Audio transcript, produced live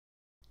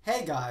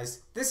Hey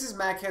guys, this is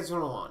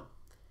MacHeads101,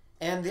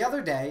 and the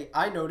other day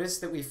I noticed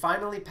that we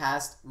finally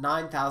passed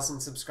 9,000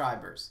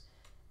 subscribers.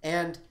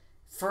 And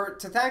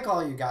to thank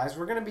all you guys,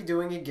 we're going to be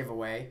doing a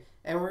giveaway,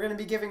 and we're going to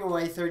be giving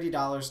away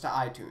 $30 to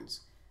iTunes.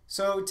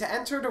 So to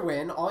enter to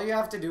win, all you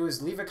have to do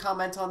is leave a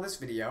comment on this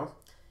video,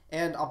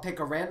 and I'll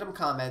pick a random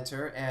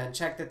commenter and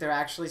check that they're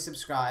actually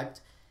subscribed,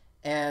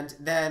 and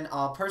then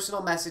I'll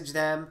personal message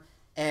them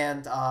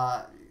and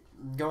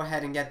go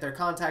ahead and get their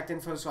contact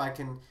info so I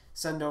can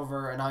send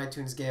over an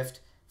iTunes gift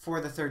for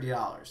the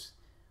 $30.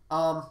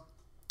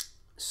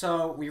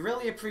 So we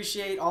really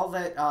appreciate all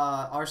that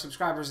our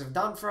subscribers have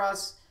done for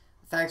us.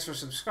 Thanks for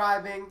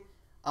subscribing,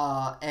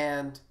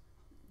 and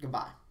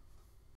goodbye.